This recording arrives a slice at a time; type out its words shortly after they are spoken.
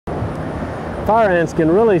fire ants can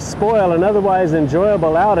really spoil an otherwise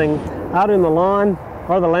enjoyable outing out in the lawn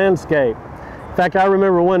or the landscape. In fact, I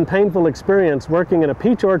remember one painful experience working in a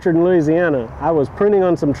peach orchard in Louisiana. I was pruning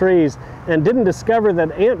on some trees and didn't discover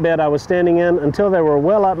that ant bed I was standing in until they were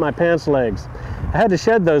well up my pants legs. I had to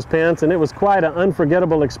shed those pants, and it was quite an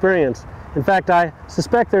unforgettable experience. In fact, I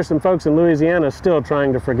suspect there's some folks in Louisiana still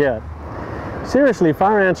trying to forget. Seriously,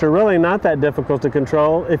 fire ants are really not that difficult to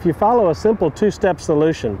control if you follow a simple two-step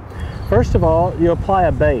solution. First of all, you apply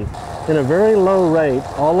a bait in a very low rate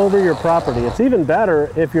all over your property. It's even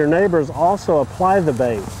better if your neighbors also apply the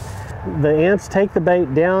bait. The ants take the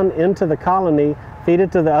bait down into the colony, feed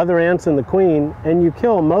it to the other ants and the queen, and you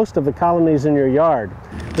kill most of the colonies in your yard.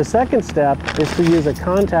 The second step is to use a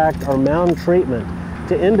contact or mound treatment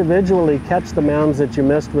to individually catch the mounds that you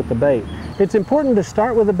missed with the bait. It's important to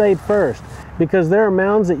start with the bait first, because there are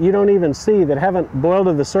mounds that you don't even see, that haven't boiled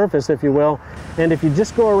to the surface, if you will, and if you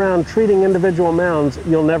just go around treating individual mounds,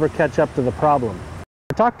 you'll never catch up to the problem.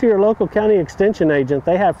 Talk to your local county extension agent.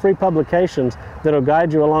 They have free publications that will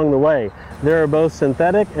guide you along the way. There are both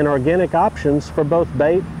synthetic and organic options for both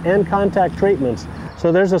bait and contact treatments,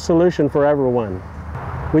 so there's a solution for everyone.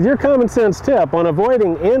 With your common sense tip on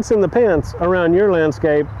avoiding ants in the pants around your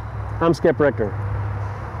landscape, I'm Skip Richter.